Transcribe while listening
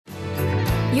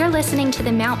You're listening to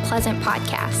the Mount Pleasant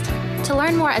podcast. To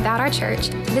learn more about our church,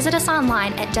 visit us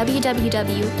online at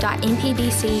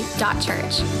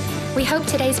www.mpbc.church. We hope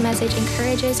today's message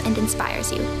encourages and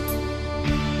inspires you.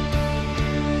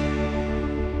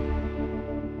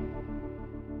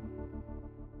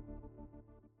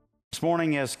 This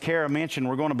morning, as Kara mentioned,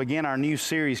 we're going to begin our new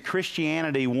series,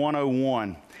 Christianity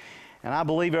 101. And I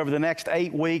believe over the next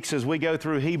 8 weeks, as we go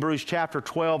through Hebrews chapter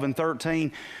 12 and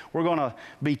 13, we're going to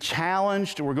be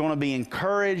challenged, we're going to be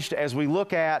encouraged as we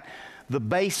look at the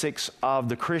basics of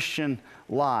the Christian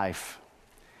life.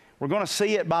 We're going to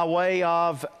see it by way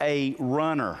of a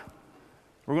runner.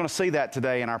 We're going to see that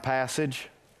today in our passage.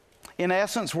 In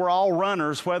essence, we're all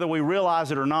runners, whether we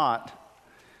realize it or not.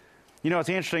 You know, it's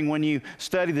interesting when you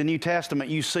study the New Testament,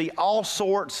 you see all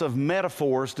sorts of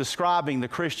metaphors describing the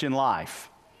Christian life.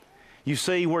 You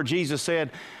see where Jesus said,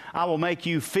 I will make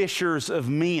you fishers of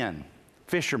men,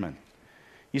 fishermen.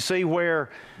 You see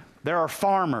where there are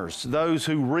farmers, those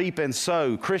who reap and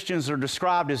sow. Christians are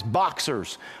described as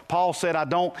boxers. Paul said, I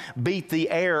don't beat the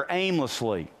air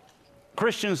aimlessly.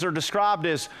 Christians are described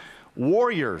as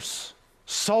warriors,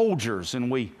 soldiers, and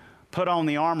we put on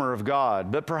the armor of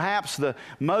God. But perhaps the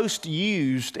most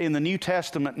used in the New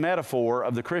Testament metaphor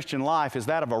of the Christian life is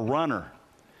that of a runner.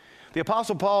 The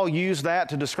Apostle Paul used that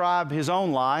to describe his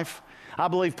own life. I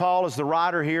believe Paul is the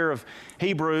writer here of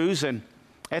Hebrews, and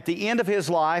at the end of his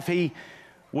life, he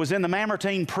was in the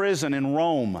Mamertine prison in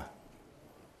Rome.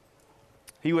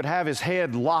 He would have his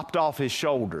head lopped off his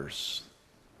shoulders.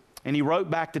 And he wrote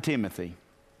back to Timothy,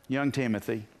 young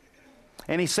Timothy,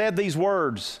 and he said these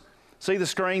words. See the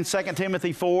screen, 2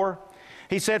 Timothy 4.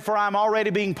 He said, for I am already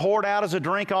being poured out as a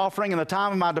drink offering, and the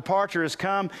time of my departure has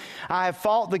come. I have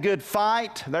fought the good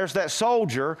fight, there's that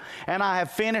soldier, and I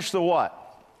have finished the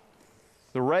what?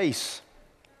 The race.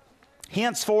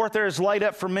 Henceforth there is laid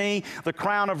up for me the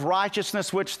crown of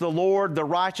righteousness, which the Lord, the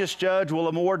righteous judge, will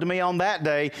award to me on that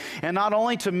day, and not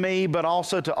only to me, but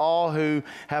also to all who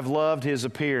have loved his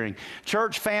appearing.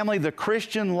 Church family, the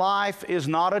Christian life is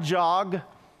not a jog.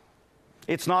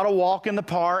 It's not a walk in the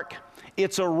park.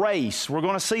 It's a race. We're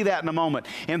going to see that in a moment.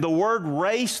 And the word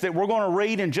race that we're going to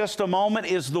read in just a moment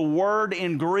is the word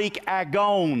in Greek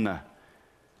agon.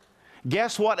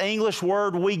 Guess what English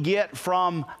word we get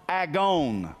from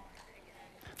agon?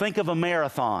 Think of a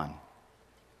marathon.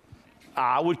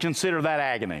 I would consider that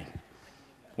agony.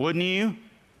 Wouldn't you?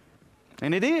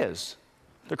 And it is.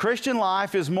 The Christian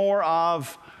life is more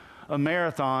of a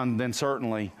marathon than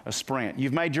certainly a sprint.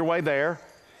 You've made your way there.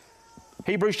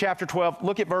 Hebrews chapter 12,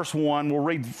 look at verse 1. We'll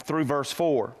read through verse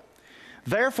 4.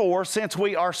 Therefore, since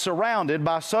we are surrounded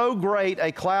by so great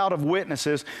a cloud of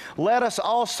witnesses, let us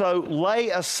also lay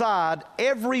aside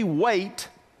every weight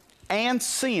and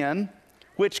sin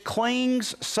which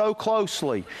clings so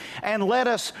closely, and let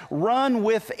us run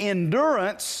with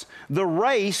endurance the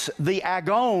race, the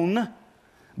agon,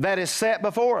 that is set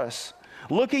before us.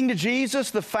 Looking to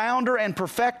Jesus, the founder and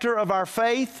perfecter of our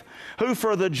faith, who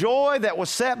for the joy that was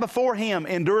set before him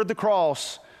endured the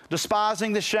cross,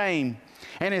 despising the shame,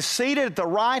 and is seated at the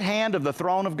right hand of the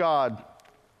throne of God.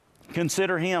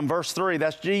 Consider him, verse 3,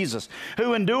 that's Jesus,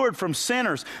 who endured from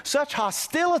sinners such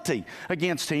hostility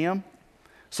against him,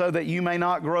 so that you may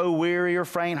not grow weary or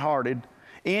faint-hearted.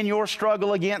 In your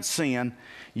struggle against sin,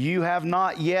 you have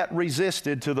not yet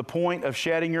resisted to the point of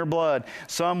shedding your blood.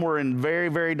 Some were in very,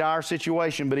 very dire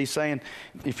situation, but he's saying,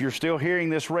 if you're still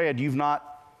hearing this read, you've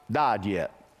not died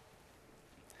yet.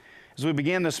 As we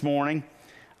begin this morning,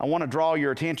 I want to draw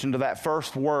your attention to that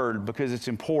first word because it's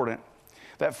important.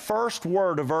 That first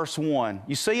word of verse 1.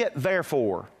 You see it,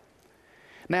 therefore.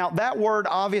 Now, that word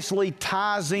obviously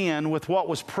ties in with what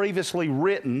was previously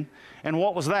written, and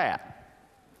what was that?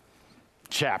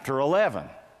 Chapter 11.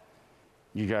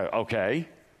 You go, okay.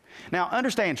 Now,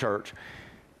 understand, church,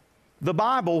 the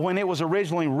Bible, when it was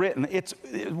originally written,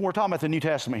 we're talking about the New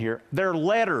Testament here, they're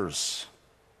letters,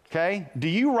 okay? Do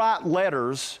you write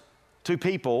letters to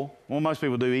people? Well, most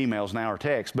people do emails now or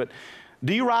text, but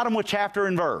do you write them with chapter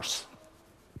and verse?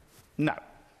 No.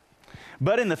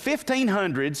 But in the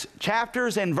 1500s,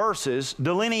 chapters and verses,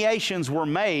 delineations were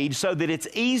made so that it's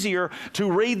easier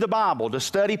to read the Bible, to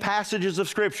study passages of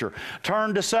Scripture.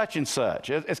 Turn to such and such.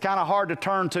 It's kind of hard to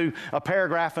turn to a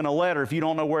paragraph in a letter if you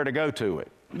don't know where to go to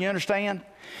it. You understand?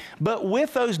 But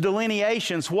with those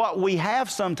delineations, what we have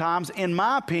sometimes, in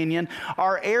my opinion,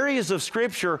 are areas of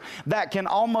Scripture that can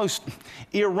almost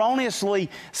erroneously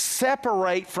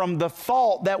separate from the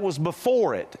thought that was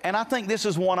before it. And I think this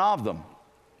is one of them.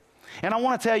 And I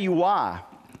want to tell you why.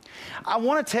 I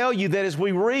want to tell you that as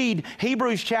we read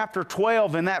Hebrews chapter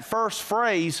 12 in that first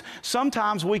phrase,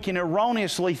 sometimes we can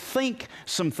erroneously think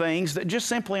some things that just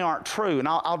simply aren't true. And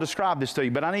I'll describe this to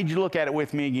you, but I need you to look at it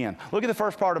with me again. Look at the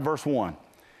first part of verse 1.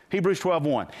 Hebrews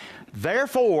 12:1.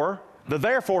 Therefore, the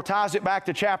therefore ties it back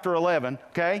to chapter 11,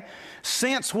 okay?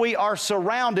 Since we are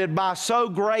surrounded by so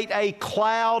great a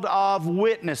cloud of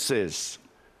witnesses.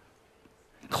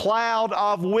 Cloud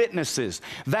of witnesses.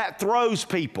 That throws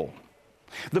people.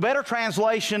 The better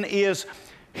translation is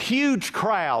huge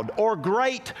crowd or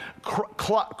great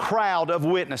crowd of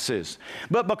witnesses.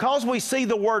 But because we see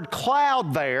the word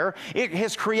cloud there, it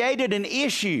has created an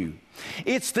issue.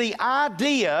 It's the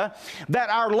idea that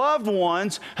our loved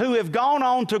ones who have gone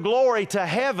on to glory to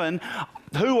heaven,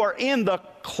 who are in the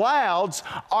clouds,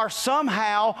 are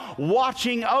somehow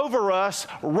watching over us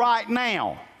right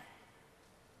now.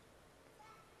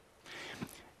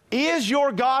 Is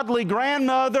your godly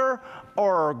grandmother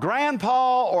or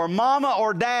grandpa or mama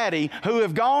or daddy who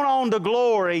have gone on to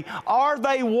glory, are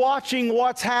they watching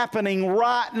what's happening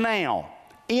right now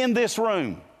in this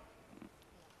room?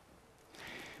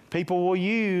 People will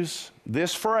use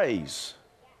this phrase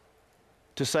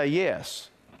to say yes.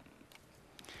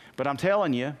 But I'm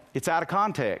telling you, it's out of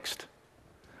context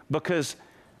because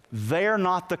they're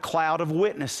not the cloud of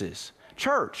witnesses.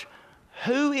 Church,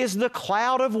 who is the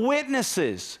cloud of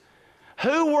witnesses?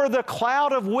 Who were the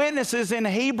cloud of witnesses in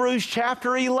Hebrews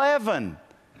chapter 11?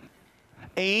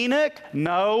 Enoch,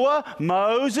 Noah,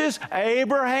 Moses,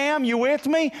 Abraham, you with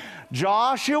me?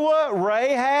 Joshua,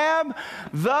 Rahab,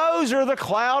 those are the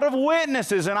cloud of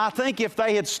witnesses. And I think if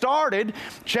they had started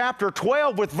chapter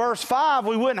 12 with verse 5,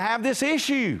 we wouldn't have this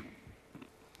issue.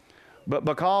 But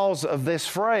because of this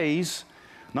phrase,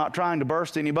 not trying to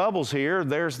burst any bubbles here,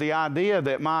 there's the idea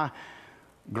that my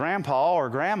grandpa or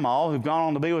grandma who've gone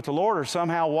on to be with the Lord are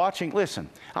somehow watching. Listen,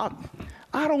 I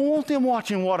don't want them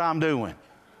watching what I'm doing.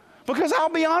 Because I'll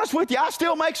be honest with you, I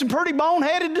still make some pretty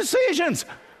boneheaded decisions,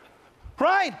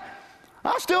 right?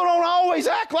 I still don't always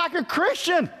act like a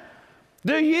Christian.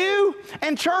 Do you?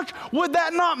 And church, would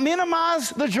that not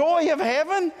minimize the joy of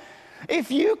heaven?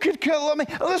 If you could,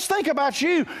 let's think about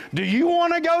you. Do you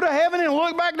want to go to heaven and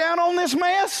look back down on this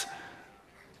mess?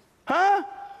 Huh?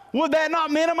 Would that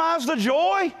not minimize the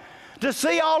joy to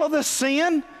see all of the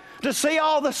sin? To see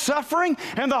all the suffering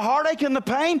and the heartache and the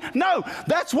pain? No,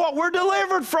 that's what we're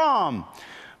delivered from.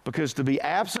 Because to be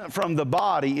absent from the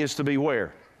body is to be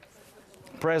where?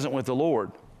 Present with the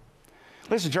Lord.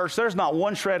 Listen, church, there's not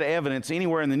one shred of evidence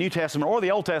anywhere in the New Testament or the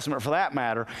Old Testament for that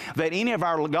matter that any of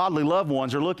our godly loved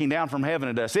ones are looking down from heaven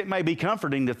at us. It may be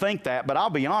comforting to think that, but I'll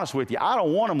be honest with you, I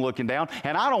don't want them looking down,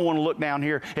 and I don't want to look down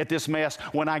here at this mess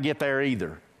when I get there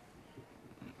either.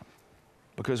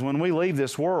 Because when we leave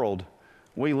this world,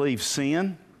 we leave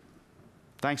sin,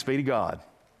 thanks be to God.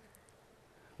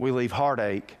 We leave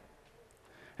heartache,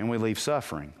 and we leave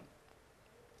suffering.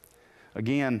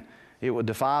 Again, it would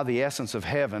defy the essence of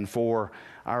heaven for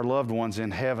our loved ones in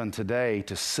heaven today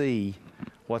to see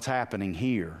what's happening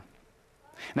here.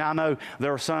 Now, I know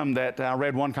there are some that I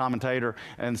read one commentator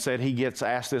and said he gets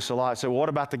asked this a lot. So, what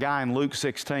about the guy in Luke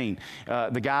 16?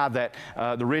 The guy that,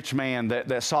 the rich man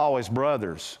that saw his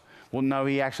brothers? Well, no,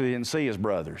 he actually didn't see his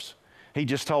brothers. He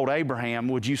just told Abraham,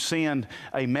 would you send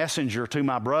a messenger to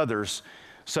my brothers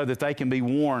so that they can be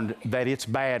warned that it's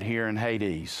bad here in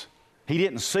Hades? He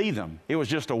didn't see them. It was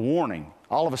just a warning.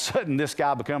 All of a sudden, this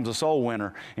guy becomes a soul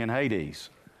winner in Hades.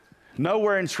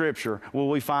 Nowhere in Scripture will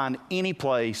we find any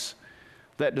place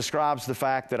that describes the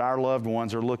fact that our loved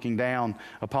ones are looking down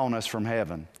upon us from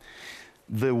heaven.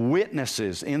 The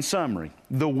witnesses, in summary,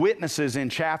 the witnesses in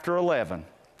chapter 11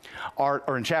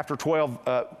 or in chapter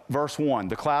 12, verse 1,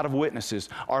 the cloud of witnesses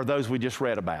are those we just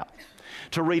read about.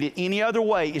 To read it any other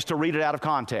way is to read it out of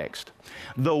context.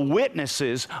 The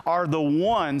witnesses are the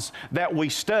ones that we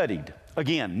studied.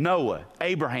 Again, Noah,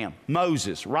 Abraham,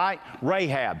 Moses, right?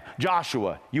 Rahab,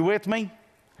 Joshua. You with me?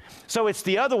 So it's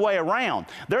the other way around.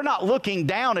 They're not looking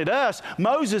down at us.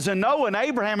 Moses and Noah and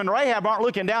Abraham and Rahab aren't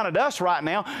looking down at us right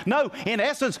now. No, in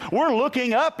essence, we're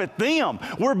looking up at them.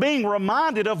 We're being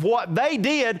reminded of what they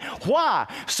did. Why?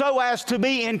 So as to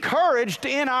be encouraged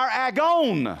in our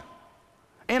agon,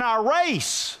 in our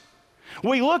race.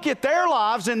 We look at their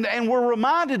lives and we're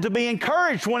reminded to be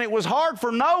encouraged when it was hard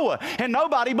for Noah and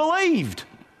nobody believed.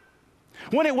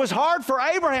 When it was hard for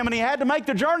Abraham and he had to make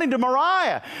the journey to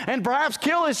Moriah and perhaps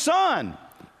kill his son.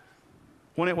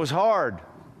 When it was hard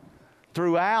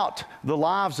throughout the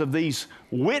lives of these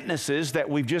witnesses that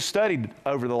we've just studied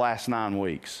over the last 9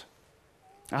 weeks.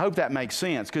 I hope that makes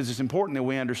sense because it's important that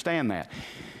we understand that.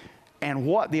 And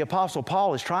what the Apostle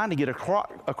Paul is trying to get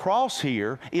across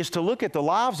here is to look at the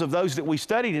lives of those that we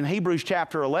studied in Hebrews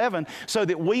chapter 11 so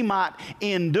that we might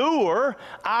endure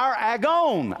our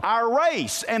agon, our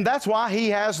race. And that's why he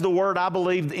has the word, I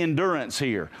believe, endurance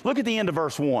here. Look at the end of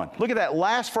verse 1. Look at that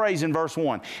last phrase in verse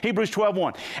 1. Hebrews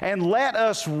 12:1. And let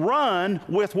us run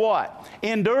with what?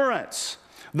 Endurance.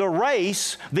 The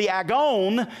race, the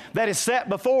agon that is set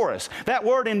before us. That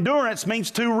word endurance means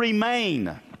to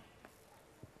remain.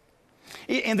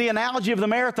 In the analogy of the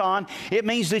marathon, it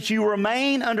means that you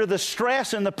remain under the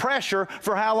stress and the pressure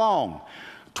for how long?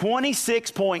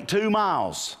 26.2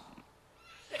 miles.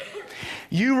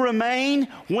 You remain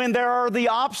when there are the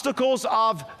obstacles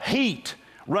of heat,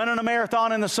 running a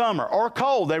marathon in the summer, or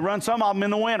cold. They run some of them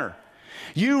in the winter.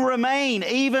 You remain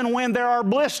even when there are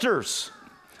blisters,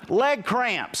 leg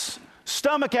cramps,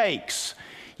 stomach aches.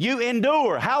 You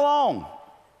endure. How long?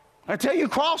 Until you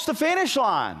cross the finish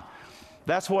line.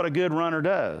 That's what a good runner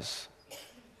does.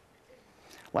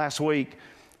 Last week,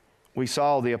 we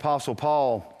saw the Apostle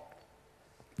Paul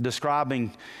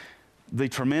describing the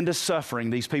tremendous suffering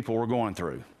these people were going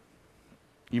through.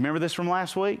 You remember this from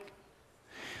last week?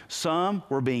 Some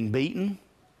were being beaten.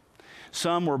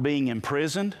 Some were being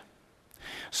imprisoned.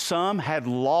 Some had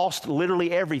lost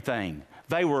literally everything.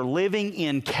 They were living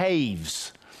in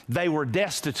caves. They were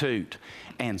destitute.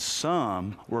 And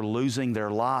some were losing their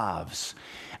lives.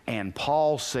 And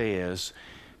Paul says,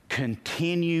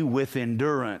 continue with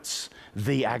endurance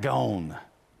the agon,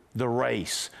 the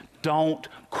race. Don't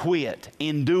quit.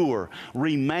 Endure.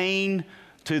 Remain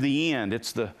to the end.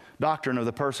 It's the doctrine of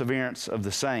the perseverance of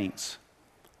the saints.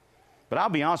 But I'll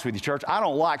be honest with you, church, I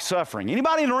don't like suffering.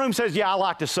 Anybody in the room says, yeah, I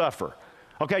like to suffer.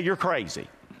 Okay, you're crazy.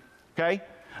 Okay?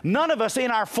 None of us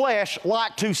in our flesh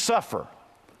like to suffer.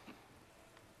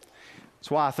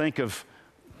 That's why I think of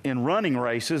in running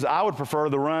races, I would prefer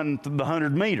the run the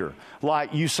 100 meter,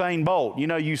 like Usain Bolt. You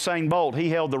know Usain Bolt, he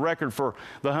held the record for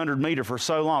the 100 meter for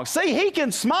so long. See, he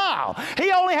can smile.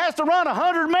 He only has to run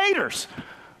 100 meters.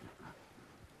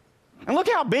 And look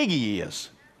how big he is.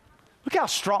 Look how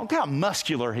strong, look how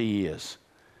muscular he is.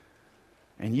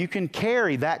 And you can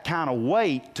carry that kind of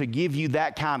weight to give you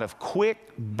that kind of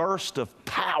quick burst of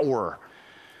power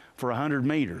for 100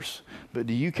 meters. But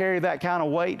do you carry that kind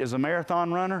of weight as a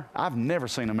marathon runner? I've never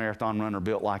seen a marathon runner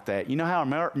built like that. You know how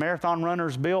a marathon runner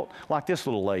is built? Like this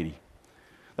little lady.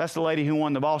 That's the lady who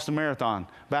won the Boston Marathon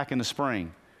back in the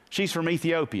spring. She's from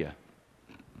Ethiopia.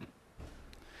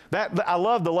 I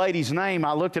love the lady's name.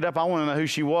 I looked it up. I want to know who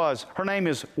she was. Her name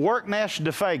is Worknesh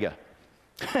Defega.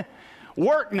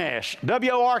 Worknesh,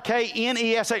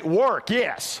 W-O-R-K-N-E-S-H, work,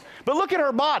 yes. But look at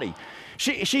her body.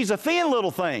 She's a thin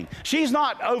little thing. She's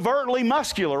not overtly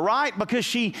muscular, right? Because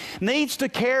she needs to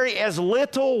carry as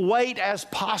little weight as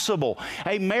possible.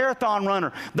 A marathon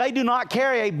runner, they do not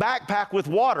carry a backpack with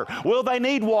water. Will they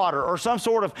need water or some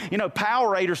sort of,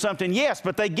 Powerade or something? Yes,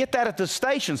 but they get that at the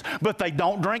stations. But they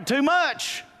don't drink too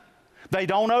much. They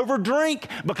don't overdrink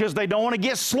because they don't want to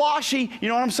get sloshy. You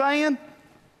know what I'm saying?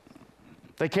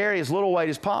 They carry as little weight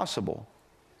as possible.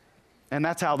 And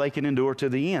that's how they can endure to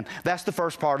the end. That's the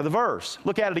first part of the verse.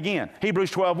 Look at it again. Hebrews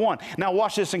 12:1. Now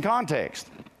watch this in context.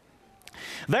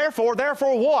 Therefore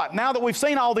what? Now that we've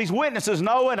seen all these witnesses,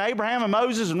 Noah and Abraham and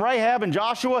Moses and Rahab and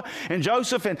Joshua and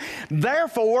Joseph, and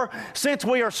therefore, since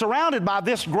we are surrounded by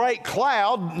this great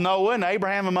cloud, Noah and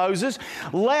Abraham and Moses,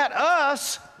 let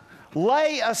us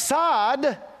lay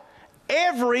aside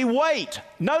every weight.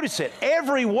 Notice it,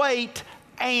 every weight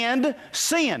and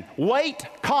sin. Weight,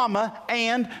 comma,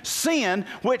 and sin,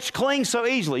 which clings so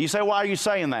easily. You say, why are you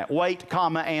saying that? Weight,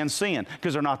 comma, and sin.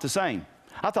 Because they're not the same.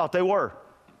 I thought they were.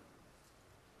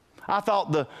 I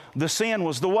thought the sin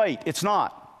was the weight. It's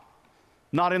not.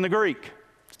 Not in the Greek.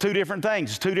 It's two different things.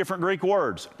 It's two different Greek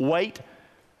words. Weight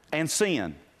and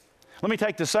sin. Let me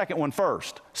take the second one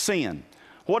first. Sin.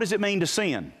 What does it mean to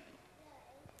sin?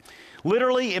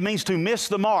 Literally, it means to miss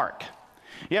the mark.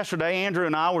 Yesterday, Andrew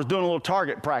and I was doing a little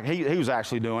target practice. He was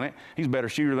actually doing it. He's a better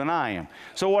shooter than I am.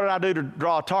 So what did I do to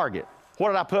draw a target? What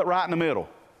did I put right in the middle?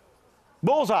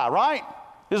 Bullseye, right?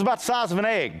 This is about the size of an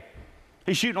egg.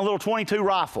 He's shooting a little .22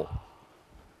 rifle.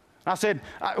 I said,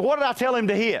 what did I tell him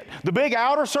to hit? The big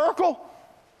outer circle?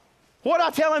 What did I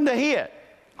tell him to hit?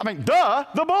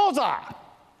 The bullseye.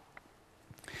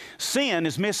 Sin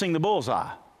is missing the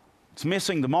bullseye. It's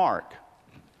missing the mark.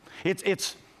 It's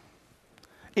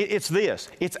this.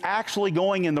 It's actually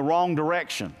going in the wrong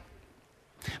direction.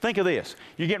 Think of this.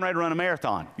 You're getting ready to run a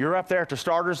marathon. You're up there at the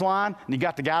starter's line, and you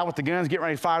got the guy with the guns getting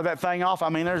ready to fire that thing off.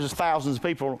 There's just thousands of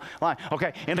people line.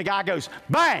 Okay, and the guy goes,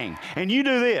 bang, and you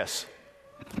do this.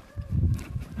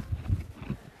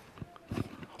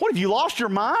 What, have you lost your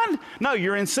mind? No,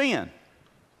 you're in sin.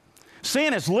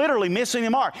 Sin is literally missing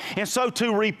the mark. And so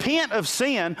to repent of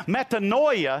sin,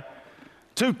 metanoia,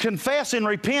 to confess and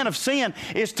repent of sin,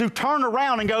 is to turn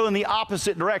around and go in the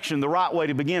opposite direction, the right way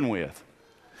to begin with.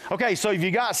 Okay, so have you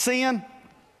got sin?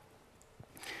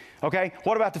 Okay,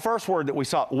 what about the first word that we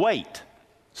saw? Weight.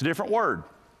 It's a different word.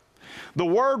 The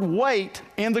word weight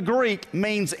in the Greek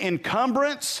means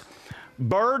encumbrance,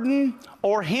 burden,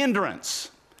 or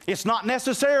hindrance. It's not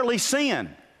necessarily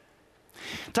sin.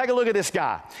 Take a look at this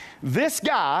guy. This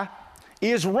guy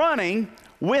is running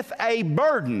with a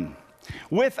burden,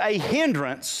 with a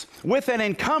hindrance, with an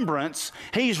encumbrance.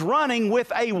 He's running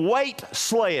with a weight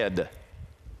sled.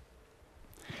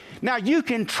 Now, you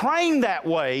can train that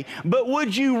way, but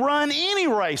would you run any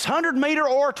race, 100-meter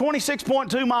or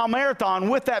 26.2-mile marathon,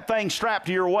 with that thing strapped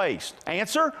to your waist?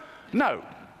 Answer, no.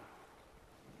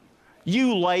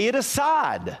 You lay it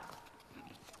aside.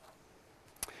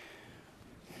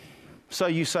 So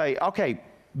you say, okay,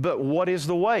 but what is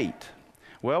the weight?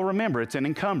 Well, remember, it's an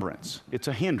encumbrance. It's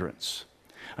a hindrance.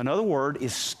 Another word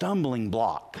is stumbling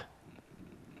block.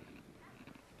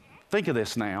 Think of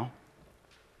this now.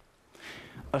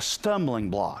 A stumbling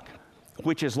block,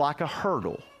 which is like a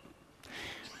hurdle.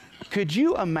 Could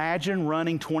you imagine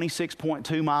running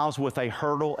 26.2 miles with a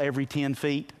hurdle every 10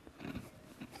 feet?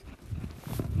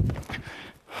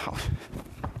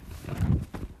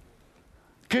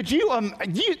 Could you, how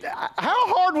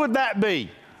hard would that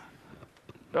be?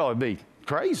 Oh, it'd be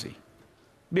crazy.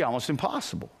 It'd be almost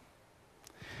impossible.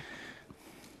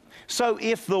 So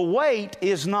if the weight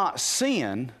is not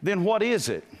sin, then what is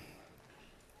it?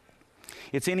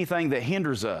 It's anything that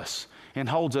hinders us and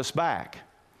holds us back.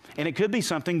 And it could be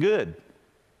something good.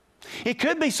 It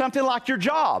could be something like your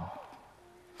job.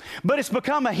 But it's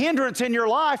become a hindrance in your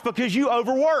life because you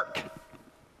overwork.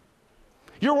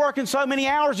 You're working so many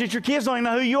hours that your kids don't even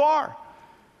know who you are.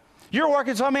 You're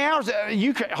working so many hours that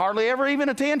you can hardly ever even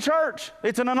attend church.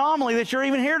 It's an anomaly that you're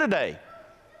even here today.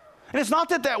 And it's not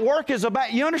that that work is a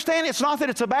bad, you understand? It's not that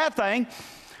it's a bad thing,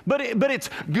 but it's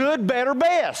good, better,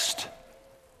 best.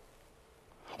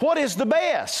 What is the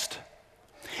best?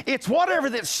 It's whatever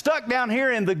that's stuck down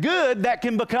here in the good that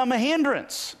can become a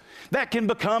hindrance, that can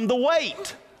become the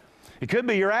weight. It could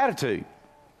be your attitude.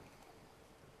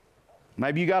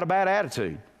 Maybe you got a bad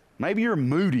attitude. Maybe you're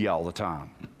moody all the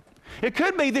time. It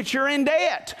could be that you're in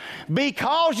debt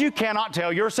because you cannot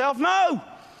tell yourself no.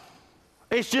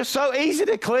 It's just so easy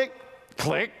to click,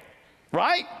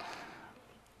 right?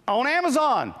 On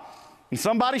Amazon. And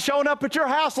somebody showing up at your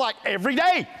house like every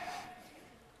day.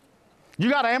 You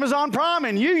got Amazon Prime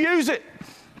and you use it.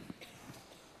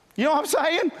 You know what I'm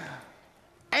saying?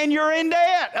 And you're in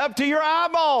debt up to your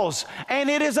eyeballs. And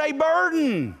it is a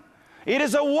burden. It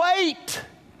is a weight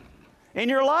in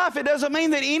your life. It doesn't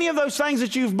mean that any of those things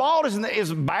that you've bought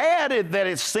is bad, that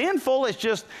it's sinful. It's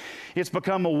just, it's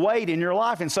become a weight in your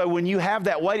life. And so when you have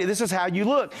that weight, this is how you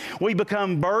look. We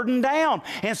become burdened down.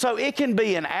 And so it can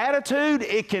be an attitude.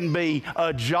 It can be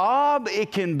a job.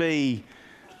 It can be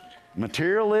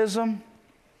materialism.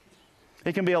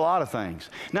 It can be a lot of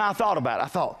things. Now, I thought about it. I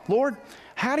thought, Lord,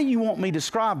 how do you want me to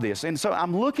describe this? And so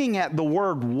I'm looking at the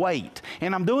word weight,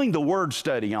 and I'm doing the word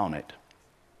study on it.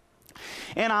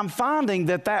 And I'm finding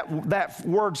that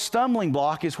word stumbling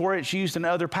block is where it's used in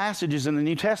other passages in the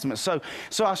New Testament. So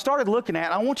I started looking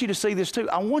at it. I want you to see this too.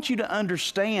 I want you to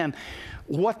understand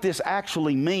what this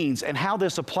actually means and how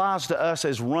this applies to us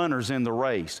as runners in the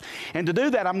race. And to do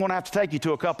that, I'm going to have to take you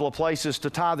to a couple of places to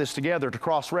tie this together, to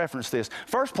cross-reference this.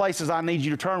 First places I need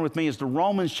you to turn with me is to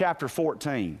Romans chapter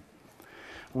 14.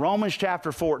 Romans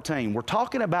chapter 14. We're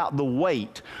talking about the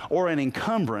weight or an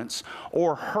encumbrance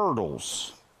or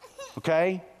hurdles.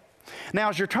 Okay? Now,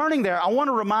 as you're turning there, I want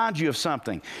to remind you of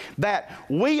something, that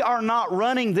we are not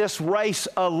running this race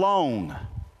alone.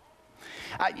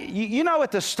 You know,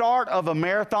 at the start of a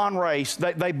marathon race,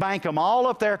 they bank them all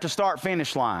up there at the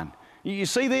start-finish line. You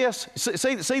see this?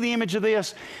 See the image of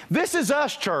this? This is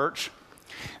us, church.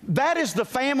 That is the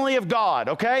family of God,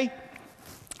 okay?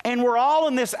 And we're all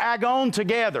in this agon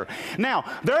together. Now,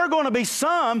 there are going to be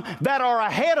some that are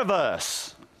ahead of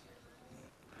us.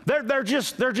 They're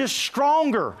just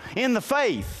stronger in the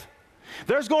faith.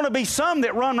 There's going to be some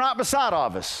that run right beside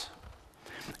of us.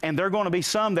 And there are going to be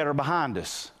some that are behind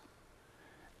us.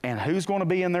 And who's going to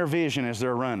be in their vision as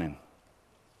they're running?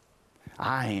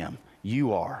 I am.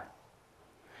 You are.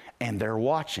 And they're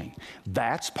watching.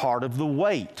 That's part of the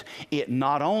weight. It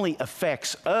not only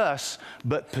affects us,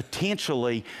 but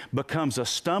potentially becomes a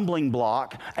stumbling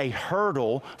block, a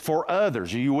hurdle for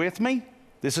others. Are you with me?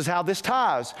 This is how this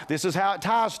ties. This is how it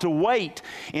ties to weight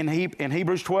in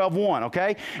Hebrews 12:1,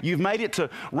 okay? You've made it to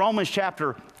Romans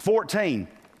chapter 14.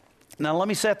 Now let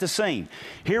me set the scene.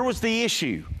 Here was the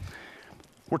issue.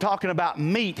 We're talking about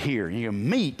meat here.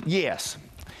 Meat, yes.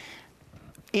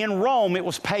 In Rome, it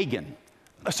was pagan,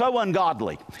 so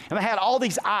ungodly. And they had all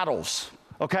these idols,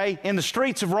 okay, in the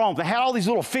streets of Rome. They had all these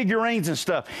little figurines and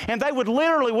stuff. And they would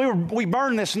literally, we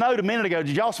burned this note a minute ago.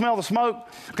 Did y'all smell the smoke?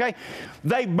 Okay.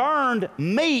 They burned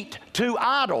meat to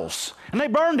idols. And they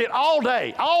burned it all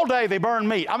day. All day they burned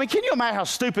meat. I mean, can you imagine how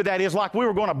stupid that is? Like we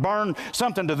were going to burn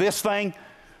something to this thing.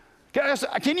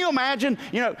 Can you imagine,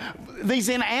 these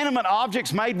inanimate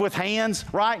objects made with hands,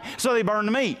 right? So they burned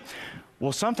the meat.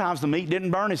 Well, sometimes the meat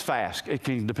didn't burn as fast. It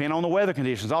can depend on the weather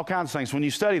conditions, all kinds of things when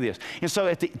you study this. And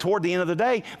so toward the end of the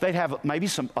day, they'd have maybe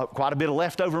quite a bit of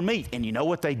leftover meat. And you know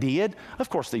what they did? Of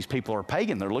course, these people are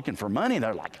pagan. They're looking for money. And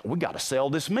they're like, we got to sell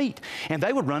this meat. And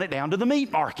they would run it down to the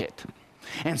meat market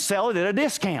and sell it at a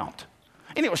discount.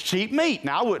 And it was cheap meat.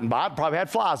 Now, I wouldn't buy it. Probably had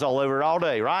flies all over it all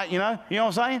day, right? You know what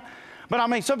I'm saying? But I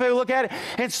mean, some people look at it,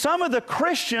 and some of the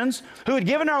Christians who had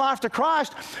given their life to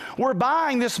Christ were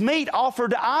buying this meat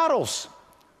offered to idols.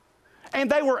 And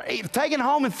they were taking it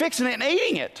home and fixing it and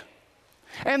eating it.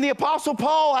 And the Apostle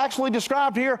Paul actually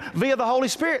described here via the Holy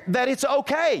Spirit that it's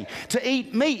okay to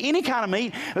eat meat, any kind of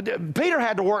meat. Peter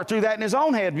had to work through that in his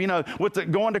own head, with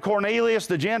going to Cornelius,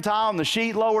 the Gentile, and the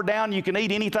sheet lower down. You can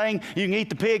eat anything. You can eat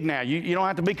the pig now. You don't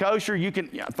have to be kosher. You can,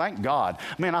 thank God.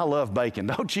 Man, I love bacon,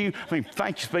 don't you? I mean,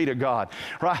 thanks be to God,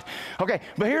 right? Okay,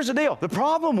 but here's the deal. The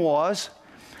problem was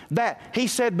that he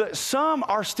said, but some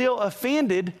are still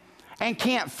offended and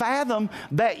can't fathom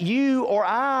that you or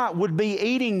I would be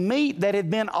eating meat that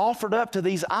had been offered up to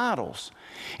these idols.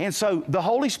 And so the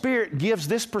Holy Spirit gives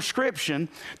this prescription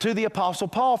to the Apostle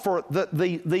Paul for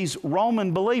these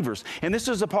Roman believers. And this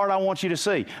is the part I want you to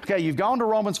see. Okay, you've gone to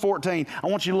Romans 14. I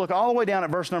want you to look all the way down at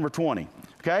verse number 20.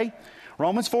 Okay?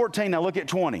 Romans 14, now look at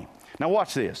 20. Now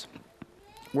watch this.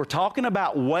 We're talking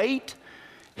about weight,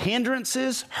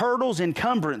 hindrances, hurdles,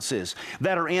 encumbrances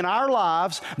that are in our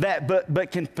lives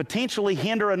but can potentially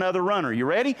hinder another runner. You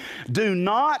ready? Do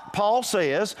not, Paul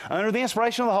says, under the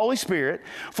inspiration of the Holy Spirit,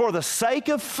 for the sake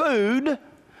of food,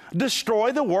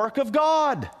 destroy the work of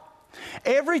God.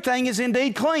 Everything is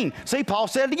indeed clean. See, Paul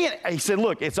said it again. He said,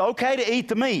 look, it's okay to eat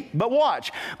the meat, but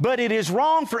watch. But it is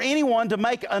wrong for anyone to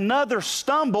make another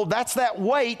stumble. That's that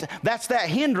weight. That's that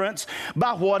hindrance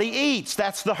by what he eats.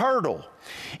 That's the hurdle.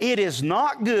 It is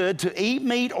not good to eat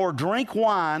meat or drink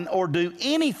wine or do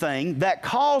anything that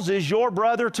causes your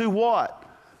brother to what?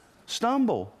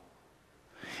 Stumble.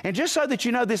 And just so that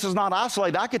you know this is not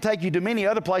isolated, I could take you to many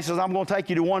other places. I'm going to take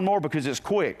you to one more because it's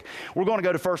quick. We're going to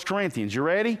go to 1 Corinthians. You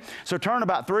ready? So turn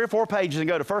about 3 or 4 pages and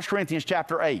go to 1 Corinthians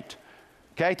chapter 8.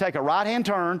 Okay, take a right-hand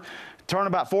turn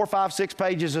about 4, 5, 6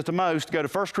 pages at the most, go to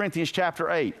 1 Corinthians chapter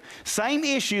 8. Same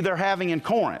issue they're having in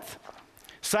Corinth.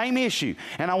 Same issue.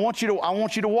 And I want you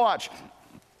to watch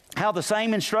how the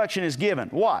same instruction is given.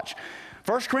 Watch.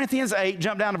 1 Corinthians 8,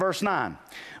 jump down to verse 9.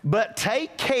 But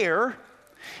take care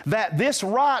that this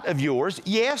right of yours,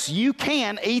 yes, you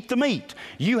can eat the meat.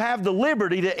 You have the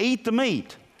liberty to eat the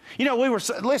meat.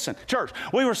 Listen, church,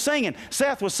 we were singing,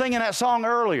 Seth was singing that song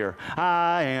earlier.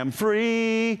 I am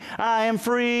free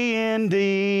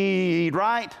indeed,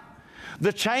 right?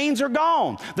 The chains are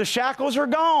gone. The shackles are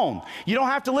gone. You don't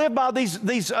have to live by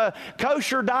these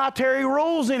kosher dietary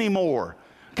rules anymore.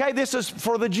 Okay, this is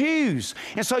for the Jews.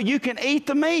 And so you can eat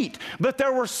the meat. But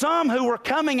there were some who were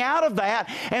coming out of that,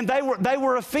 and they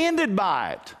were offended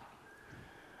by it.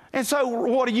 And so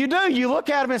what do? You look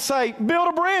at them and say, build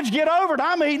a bridge, get over it.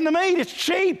 I'm eating the meat. It's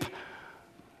cheap.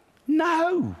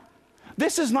 No,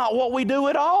 this is not what we do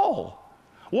at all.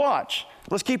 Watch.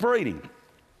 Let's keep reading.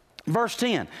 Verse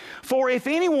 10, for if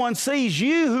anyone sees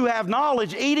you who have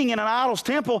knowledge eating in an idol's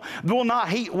temple,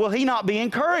 will he not be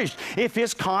encouraged if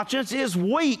his conscience is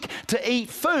weak to eat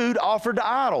food offered to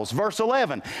idols? Verse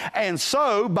 11, and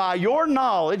so by your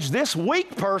knowledge this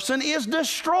weak person is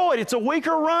destroyed. It's a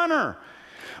weaker runner.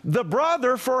 The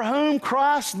brother for whom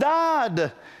Christ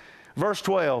died. Verse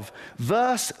 12,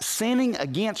 thus sinning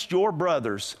against your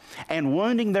brothers and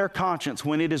wounding their conscience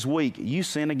when it is weak, you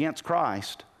sin against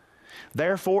Christ.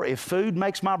 Therefore, if food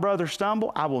makes my brother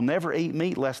stumble, I will never eat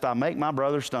meat lest I make my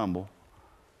brother stumble.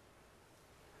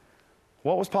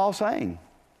 What was Paul saying?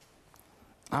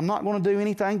 I'm not going to do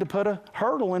anything to put a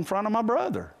hurdle in front of my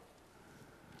brother.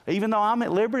 Even though I'm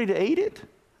at liberty to eat it,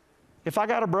 if I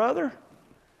got a brother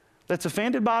that's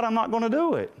offended by it, I'm not going to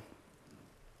do it.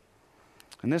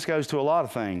 And this goes to a lot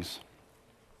of things.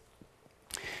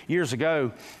 Years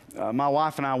ago, my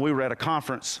wife and I, we were at a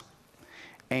conference.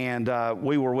 And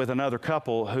we were with another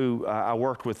couple who I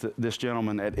worked with this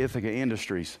gentleman at Ithaca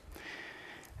Industries.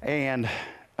 And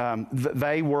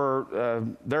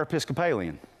they're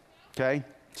Episcopalian, okay?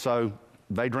 So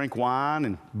they drink wine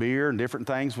and beer and different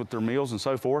things with their meals and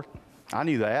so forth. I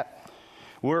knew that.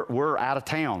 We're out of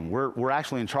town. We're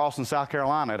actually in Charleston, South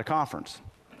Carolina at a conference.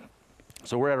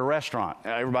 So we're at a restaurant.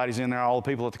 Everybody's in there, all the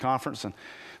people at the conference. And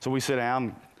so we sit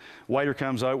down. Waiter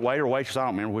comes out. Waiter, waitress, I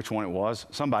don't remember which one it was.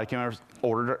 Somebody came over,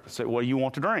 ordered it, said, what do you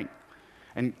want to drink?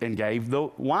 And gave the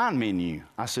wine menu.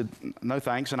 I said, no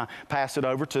thanks. And I passed it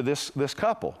over to this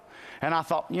couple. And I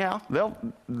thought, yeah,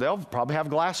 they'll probably have a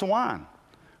glass of wine.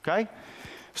 Okay?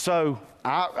 So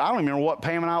I don't remember what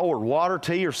Pam and I ordered, water,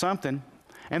 tea, or something.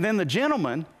 And then the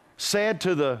gentleman said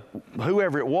to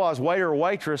whoever it was, waiter or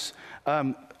waitress,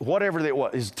 whatever it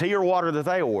was, is tea or water that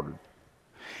they ordered.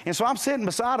 And so I'm sitting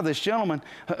beside of this gentleman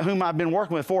whom I've been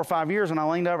working with 4 or 5 years, and I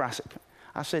leaned over.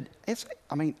 I said,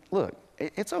 look,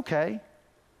 it's okay.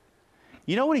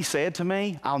 You know what he said to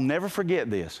me? I'll never forget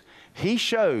this. He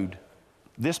showed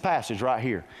this passage right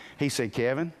here. He said,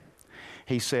 Kevin,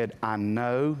 he said, I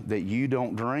know that you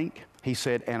don't drink. He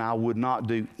said, and I would not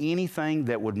do anything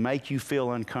that would make you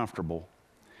feel uncomfortable.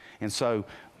 And so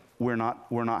we're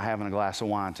not having a glass of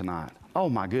wine tonight. Oh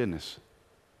my goodness.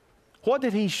 What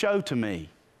did he show to me?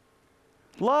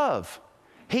 Love.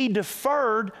 He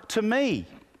deferred to me.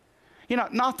 You know,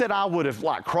 not that I would have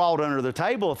crawled under the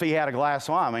table if he had a glass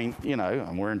of wine. I mean, you know,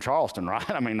 we're in Charleston, right?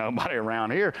 I mean, nobody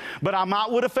around here. But I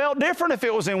would have felt different if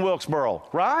it was in Wilkesboro,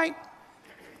 right?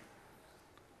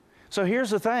 So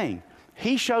here's the thing.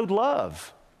 He showed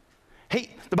love.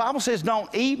 The Bible says don't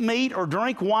eat meat or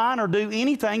drink wine or do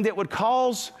anything that would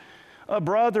cause a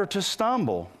brother to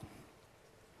stumble.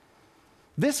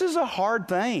 This is a hard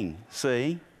thing,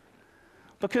 see?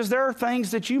 Because there are things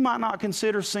that you might not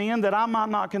consider sin, that I might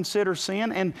not consider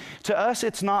sin, and to us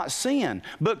it's not sin.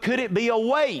 But could it be a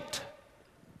weight?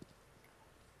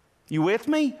 You with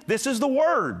me? This is the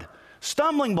word,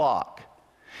 stumbling block.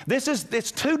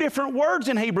 It's 2 different words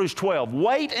in Hebrews 12,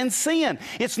 weight and sin.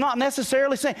 It's not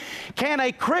necessarily sin. Can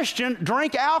a Christian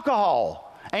drink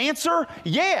alcohol? Answer,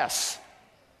 yes.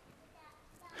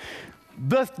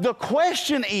 The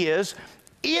question is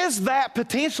that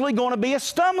potentially going to be a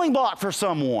stumbling block for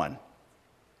someone?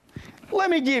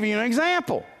 Let me give you an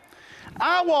example.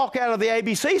 I walk out of the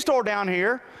ABC store down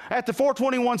here at the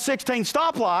 421-16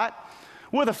 stoplight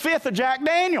with a 5th of Jack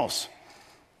Daniels.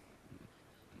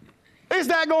 Is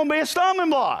that going to be a stumbling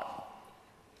block?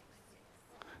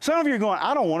 Some of you are going,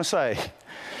 I don't want to say.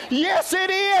 Yes, it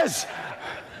is.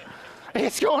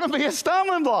 It's going to be a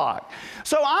stumbling block.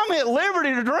 So I'm at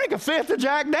liberty to drink a 5th of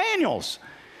Jack Daniels.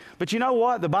 But you know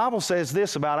what? The Bible says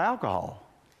this about alcohol.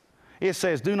 It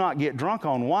says, do not get drunk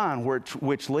on wine,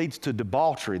 which leads to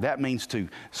debauchery. That means to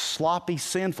sloppy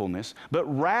sinfulness, but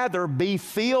rather be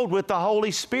filled with the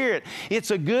Holy Spirit. It's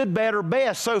a good, better,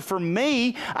 best. So for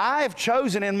me, I have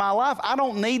chosen in my life, I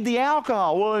don't need the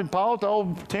alcohol. Well, and Paul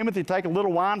told Timothy, take a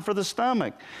little wine for the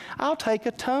stomach. I'll take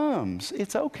a Tums.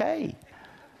 It's okay.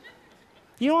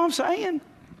 You know what I'm saying?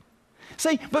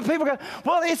 See, but people go,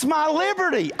 well, it's my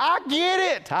liberty. I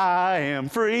get it. I am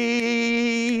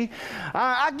free.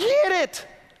 I get it.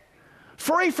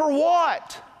 Free for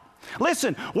what?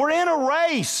 Listen, we're in a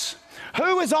race.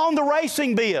 Who is on the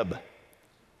racing bib?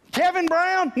 Kevin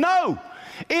Brown? No.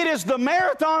 It is the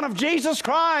marathon of Jesus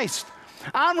Christ.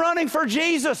 I'm running for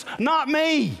Jesus, not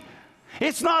me.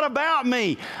 It's not about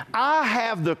me. I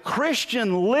have the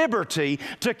Christian liberty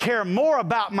to care more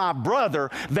about my brother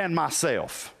than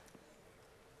myself.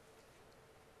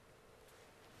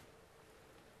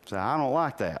 So I don't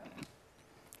like that.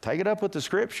 Take it up with the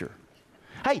Scripture.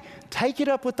 Hey, take it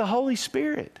up with the Holy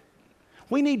Spirit.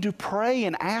 We need to pray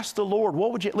and ask the Lord,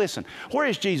 what would you, listen, where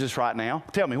is Jesus right now?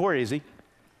 Tell me, where is He?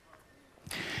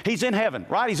 He's in heaven,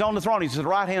 right? He's on the throne. He's at the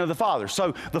right hand of the Father.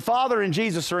 So the Father and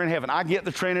Jesus are in heaven. I get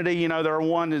the Trinity, you know, they're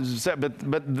one,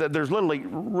 but there's literally,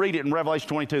 read it in Revelation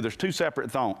 22, there's 2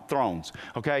 separate thrones,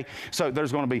 okay? So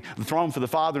there's going to be the throne for the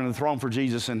Father and the throne for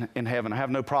Jesus in heaven. I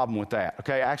have no problem with that,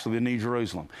 okay? Actually, the New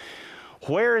Jerusalem.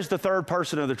 Where is the 3rd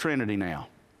person of the Trinity now?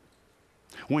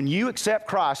 When you accept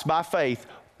Christ by faith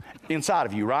inside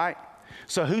of you, right?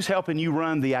 So who's helping you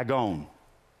run the agon?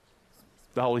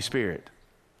 The Holy Spirit,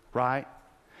 right?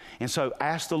 And so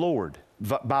ask the Lord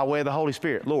by way of the Holy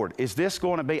Spirit, Lord, is this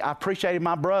going to be, I appreciated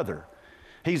my brother.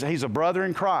 He's a brother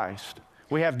in Christ.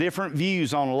 We have different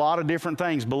views on a lot of different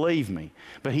things, believe me.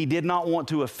 But he did not want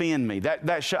to offend me.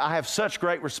 I have such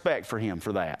great respect for him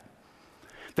for that.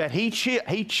 That he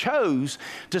chose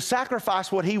to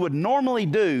sacrifice what he would normally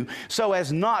do so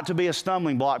as not to be a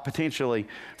stumbling block potentially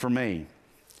for me.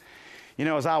 You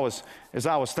know, as I was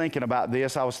thinking about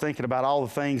this, I was thinking about all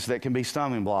the things that can be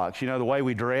stumbling blocks. You know, the way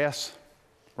we dress,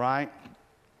 right?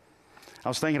 I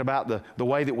was thinking about the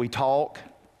way that we talk.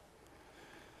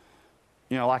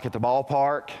 You know, like at the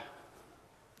ballpark.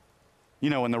 You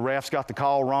know, when the refs got the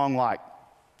call wrong, like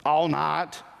all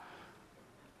night.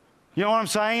 You know what I'm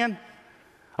saying?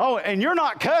 Oh, and you're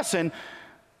not cussing,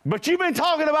 but you've been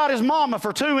talking about his mama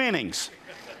for 2 innings.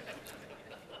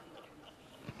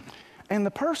 And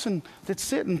the person that's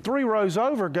sitting 3 rows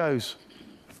over goes,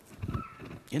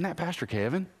 "Isn't that Pastor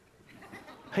Kevin?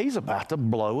 He's about to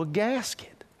blow a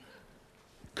gasket."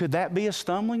 Could that be a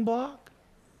stumbling block?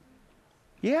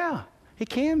 Yeah, it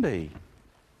can be.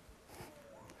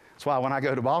 That's why when I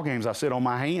go to ball games, I sit on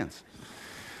my hands.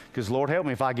 Because Lord help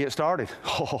me if I get started.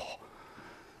 Oh.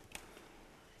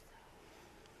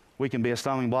 We can be a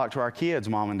stumbling block to our kids,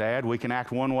 Mom and Dad. We can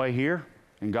act one way here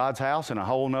in God's house and a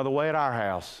whole nother way at our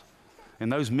house.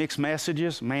 And those mixed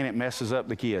messages, man, it messes up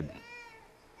the kid.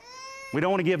 We don't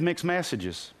want to give mixed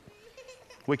messages.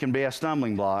 We can be a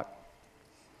stumbling block.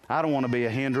 I don't want to be a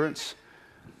hindrance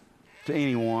to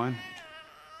anyone.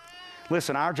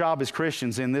 Listen, our job as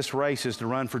Christians in this race is to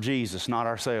run for Jesus, not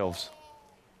ourselves.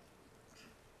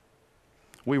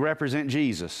 We represent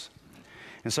Jesus.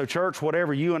 And so, church,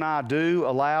 whatever you and I do,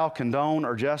 allow, condone,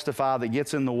 or justify that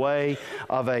gets in the way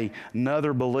of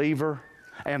another believer,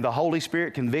 and the Holy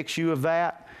Spirit convicts you of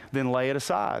that, then lay it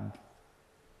aside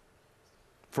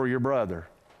for your brother.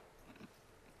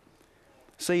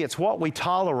 See, it's what we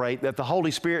tolerate that the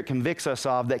Holy Spirit convicts us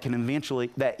of that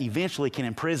eventually can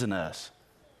imprison us.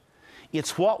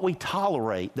 It's what we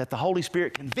tolerate that the Holy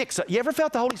Spirit convicts us. You ever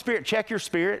felt the Holy Spirit check your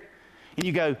spirit? And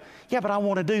you go, yeah, but I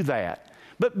want to do that.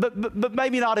 But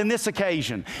maybe not in this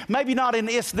occasion. Maybe not in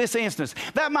this instance.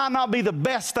 That might not be the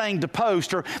best thing to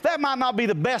post, or that might not be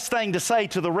the best thing to say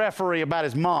to the referee about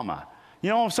his mama. You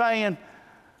know what I'm saying?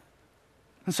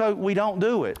 And so we don't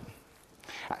do it.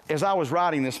 As I was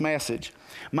writing this message,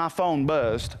 my phone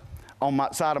buzzed on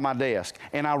my side of my desk,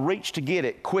 and I reached to get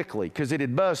it quickly because it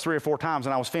had buzzed 3 or 4 times,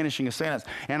 and I was finishing a sentence,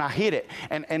 and I hit it,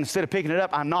 and instead of picking it up,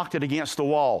 I knocked it against the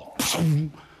wall.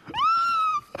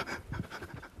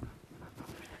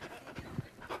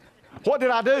 What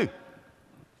did I do?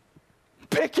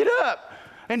 Pick it up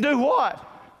and do what?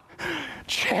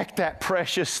 Check that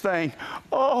precious thing.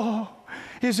 Oh,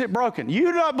 is it broken?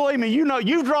 You don't believe me. You know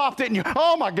you dropped it, and you,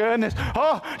 oh my goodness.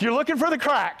 Oh, you're looking for the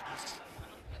crack.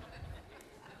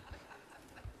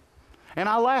 And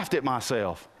I laughed at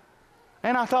myself.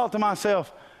 And I thought to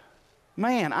myself,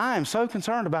 man, I am so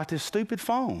concerned about this stupid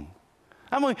phone.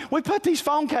 I mean, we put these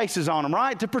phone cases on them,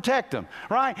 right, to protect them,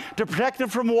 right? To protect them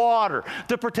from water,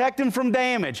 to protect them from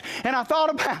damage. And I thought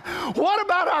about, what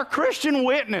about our Christian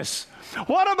witness?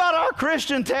 What about our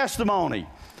Christian testimony?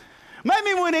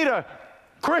 Maybe we need a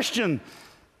Christian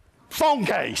phone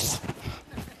case.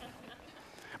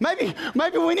 Maybe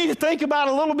we need to think about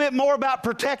a little bit more about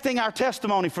protecting our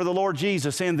testimony for the Lord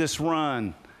Jesus in this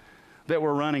run that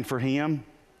we're running for Him.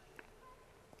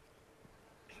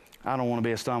 I don't want to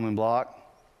be a stumbling block.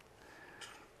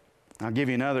 I'll give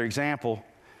you another example,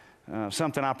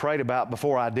 something I prayed about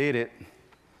before I did it.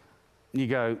 You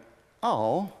go,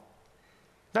 oh,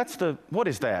 what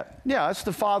is that? Yeah, it's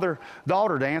the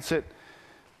father-daughter dance at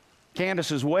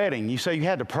Candace's wedding. You say you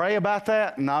had to pray about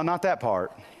that? No, not that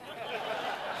part.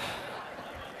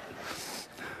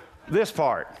 This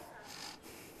part.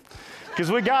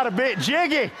 Because we got a bit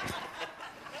jiggy.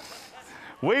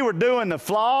 We were doing the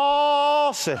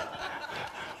floss. And,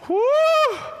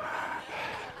 whoo!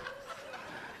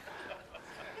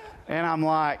 And I'm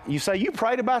like, you say, you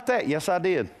prayed about that? Yes, I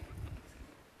did.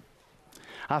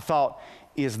 I thought,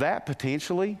 is that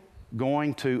potentially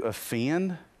going to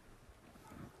offend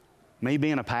me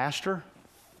being a pastor?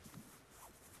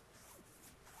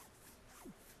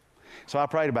 So I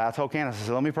prayed about it. I told Candace, I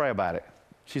said, let me pray about it.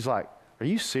 She's like, are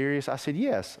you serious? I said,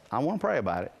 yes, I want to pray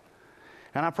about it.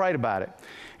 And I prayed about it.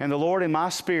 And the Lord in my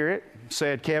spirit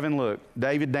said, Kevin, look,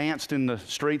 David danced in the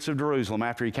streets of Jerusalem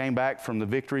after he came back from the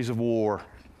victories of war.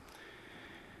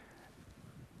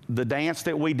 The dance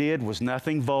that we did was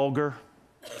nothing vulgar.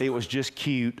 It was just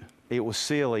cute. It was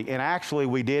silly. And actually,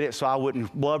 we did it so I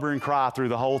wouldn't blubber and cry through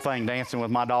the whole thing dancing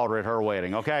with my daughter at her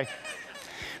wedding, okay?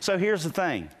 So here's the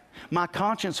thing. My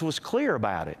conscience was clear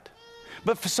about it.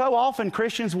 But for so often,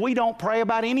 Christians, we don't pray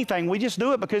about anything. We just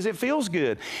do it because it feels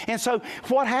good. And so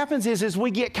what happens is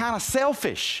we get kind of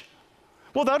selfish.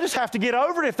 Well, they'll just have to get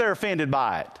over it if they're offended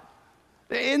by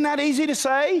it. Isn't that easy to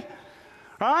say?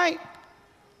 Right?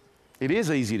 It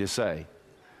is easy to say.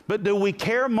 But do we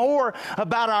care more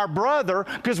about our brother?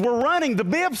 Because we're running, the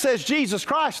bib says Jesus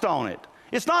Christ on it.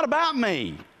 It's not about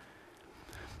me.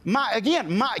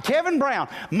 Kevin Brown,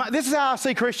 this is how I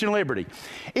see Christian liberty.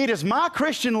 It is my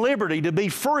Christian liberty to be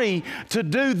free to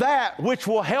do that which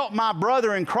will help my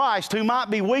brother in Christ who might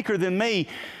be weaker than me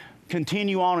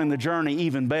continue on in the journey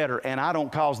even better, and I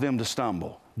don't cause them to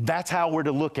stumble. That's how we're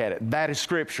to look at it. That is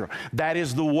Scripture. That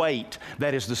is the weight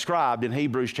that is described in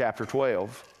Hebrews chapter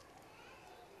 12.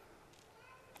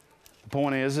 The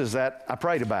point is that I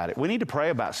prayed about it. We need to pray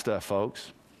about stuff,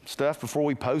 folks. Stuff before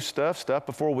we post stuff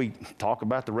before we talk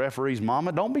about the referee's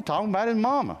mama. Don't be talking about his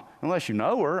mama unless you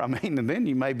know her. I mean, and then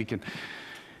you maybe can,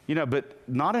 but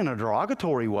not in a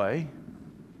derogatory way.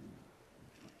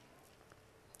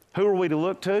 Who are we to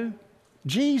look to?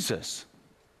 Jesus.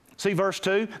 See verse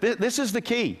 2? This is the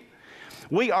key.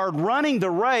 We are running the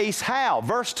race, how?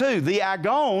 Verse 2, the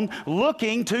agon,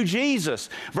 looking to Jesus.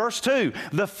 Verse 2,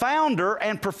 the founder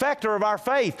and perfecter of our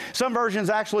faith. Some versions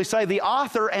actually say the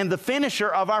author and the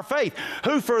finisher of our faith,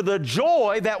 who for the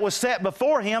joy that was set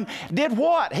before him did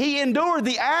what? He endured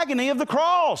the agony of the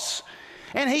cross.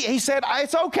 And he said,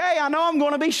 it's okay. I know I'm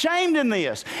going to be shamed in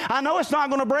this. I know it's not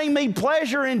going to bring me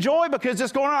pleasure and joy because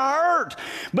it's going to hurt.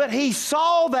 But he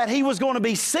saw that he was going to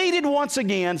be seated once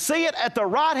again, see it at the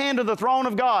right hand of the throne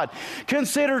of God.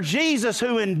 Consider Jesus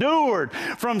who endured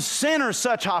from sinners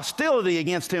such hostility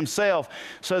against himself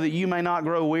so that you may not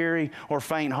grow weary or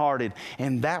faint-hearted.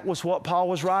 And that was what Paul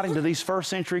was writing to these first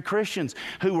century Christians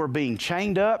who were being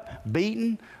chained up,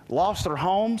 beaten, lost their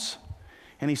homes.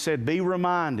 And he said, be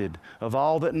reminded of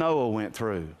all that Noah went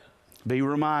through. Be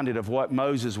reminded of what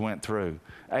Moses went through.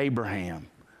 Abraham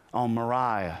on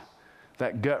Moriah,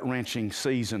 that gut-wrenching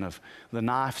season of the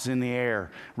knives in the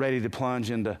air, ready to plunge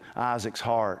into Isaac's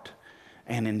heart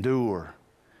and endure.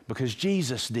 Because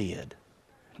Jesus did.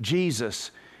 Jesus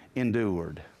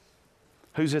endured.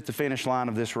 Who's at the finish line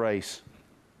of this race?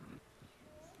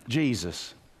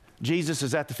 Jesus. Jesus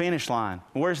is at the finish line.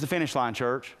 Where's the finish line,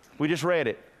 church? We just read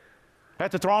it.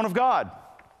 At the throne of God.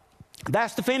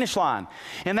 That's the finish line.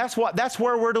 And that's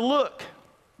where we're to look.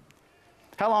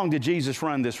 How long did Jesus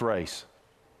run this race?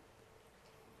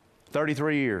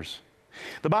 33 years.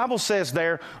 The Bible says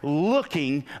there,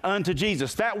 looking unto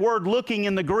Jesus. That word looking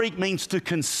in the Greek means to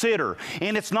consider.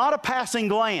 And it's not a passing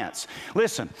glance.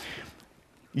 Listen,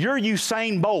 you're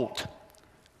Usain Bolt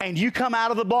and you come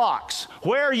out of the blocks.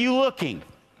 Where are you looking?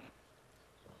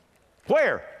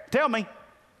 Where? Tell me.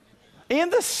 In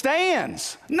the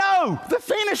stands. No, the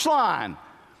finish line.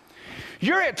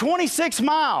 You're at 26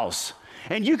 miles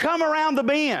and you come around the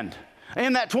bend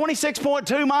in that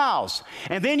 26.2 miles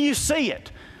and then you see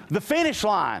it, the finish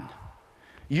line.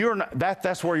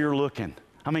 That's where you're looking.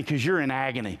 I mean, because you're in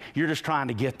agony. You're just trying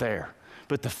to get there.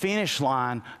 But the finish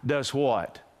line does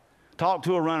what? Talk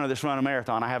to a runner that's run a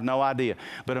marathon. I have no idea.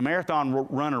 But a marathon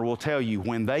runner will tell you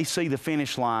when they see the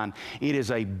finish line, it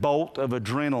is a bolt of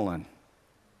adrenaline.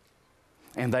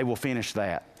 And they will finish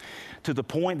that. To the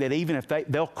point that even if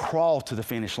they'll crawl to the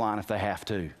finish line if they have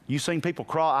to. You've seen people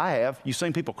crawl, I have. You've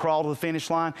seen people crawl to the finish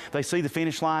line. They see the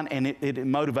finish line and it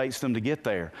motivates them to get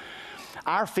there.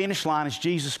 Our finish line is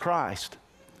Jesus Christ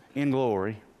in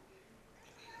glory.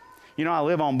 You know, I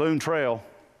live on Boone Trail.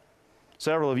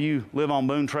 Several of you live on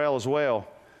Boone Trail as well.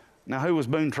 Now, who was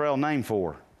Boone Trail named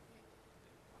for?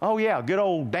 Oh, yeah, good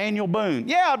old Daniel Boone.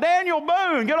 Yeah, Daniel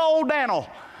Boone, good old Daniel.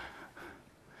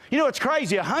 You know, it's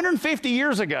crazy. 150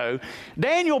 years ago,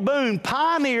 Daniel Boone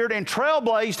pioneered and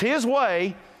trailblazed his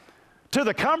way to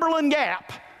the Cumberland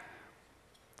Gap,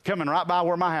 coming right by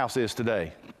where my house is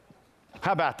today.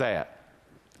 How about that?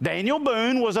 Daniel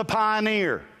Boone was a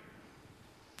pioneer,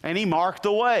 and he marked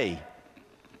the way.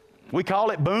 We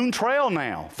call it Boone Trail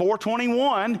now.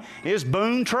 421 is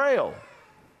Boone Trail.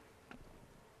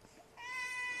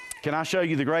 Can I show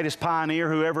you the greatest pioneer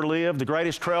who ever lived, the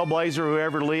greatest trailblazer who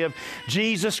ever lived?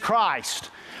 Jesus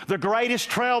Christ, the greatest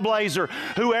trailblazer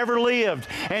who ever lived.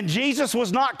 And Jesus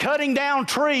was not cutting down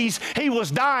trees, he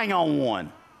was dying on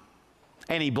one.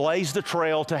 And he blazed the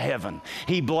trail to heaven.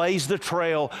 He blazed the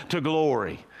trail to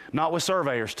glory, not with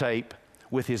surveyor's tape,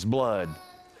 with his blood.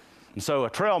 And so a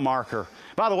trail marker,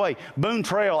 by the way, Boone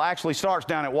Trail actually starts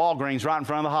down at Walgreens right in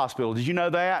front of the hospital. Did you know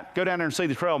that? Go down there and see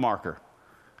the trail marker.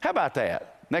 How about that?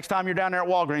 Next time you're down there at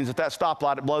Walgreens at that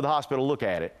stoplight below the hospital, look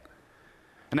at it.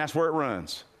 And that's where it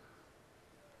runs.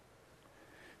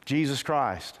 Jesus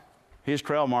Christ, his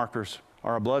trail markers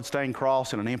are a bloodstained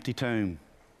cross and an empty tomb.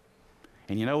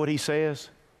 And you know what he says?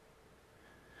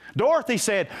 Dorothy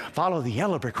said, follow the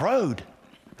yellow brick road.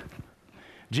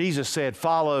 Jesus said,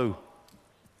 follow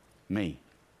me.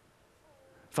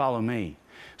 Follow me.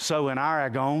 So in our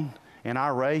agon, in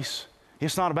our race,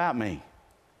 it's not about me.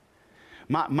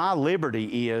 My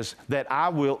liberty is that I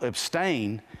will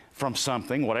abstain from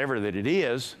something, whatever that it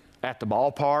is, at the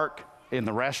ballpark, in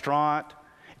the restaurant,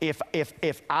 if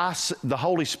the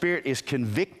Holy Spirit is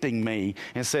convicting me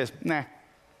and says,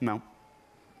 no,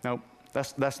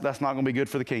 that's not going to be good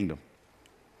for the kingdom.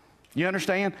 You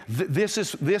understand? This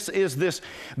is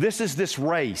this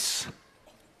race.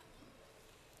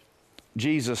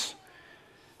 Jesus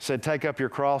said, take up your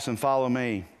cross and follow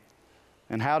me.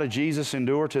 And how did Jesus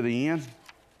endure to the end?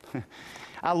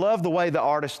 I love the way the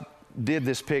artist did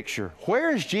this picture.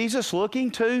 Where is Jesus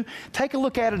looking to? Take a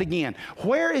look at it again.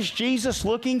 Where is Jesus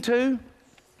looking to?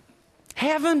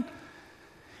 Heaven.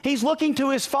 He's looking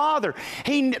to his Father.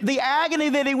 The agony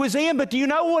that he was in, but do you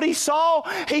know what he saw?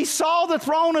 He saw the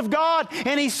throne of God,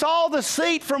 and he saw the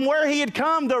seat from where he had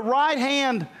come, the right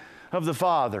hand of the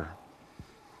Father.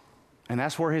 And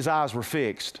that's where his eyes were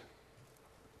fixed.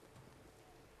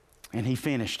 And he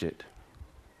finished it.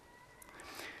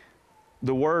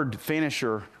 The word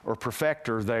finisher or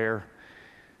perfecter there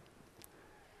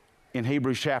in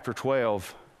Hebrews chapter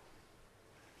 12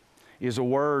 is a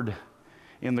word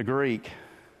in the Greek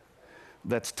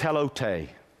that's telote.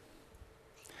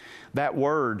 That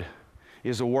word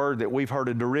is a word that we've heard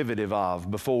a derivative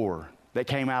of before that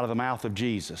came out of the mouth of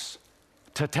Jesus.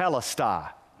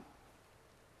 Tetelestai.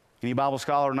 Any Bible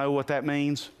scholar know what that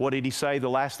means? What did he say the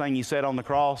last thing he said on the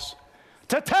cross?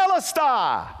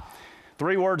 Tetelestai.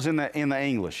 3 words in the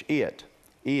English. It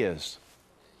is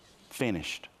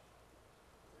finished.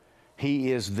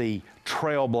 He is the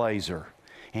trailblazer,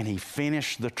 and he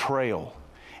finished the trail,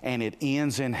 and it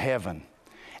ends in heaven.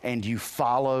 And you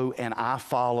follow, and I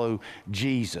follow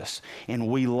Jesus. And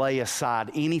we lay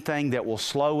aside anything that will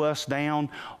slow us down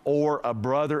or a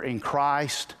brother in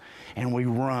Christ, and we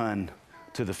run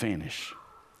to the finish.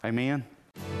 Amen?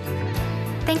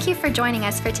 Thank you for joining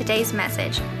us for today's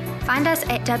message. Find us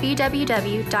at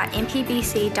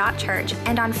www.mpbc.church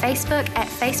and on Facebook at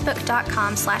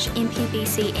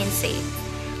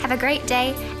facebook.com/mpbcnc. Have a great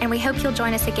day, and we hope you'll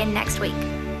join us again next week.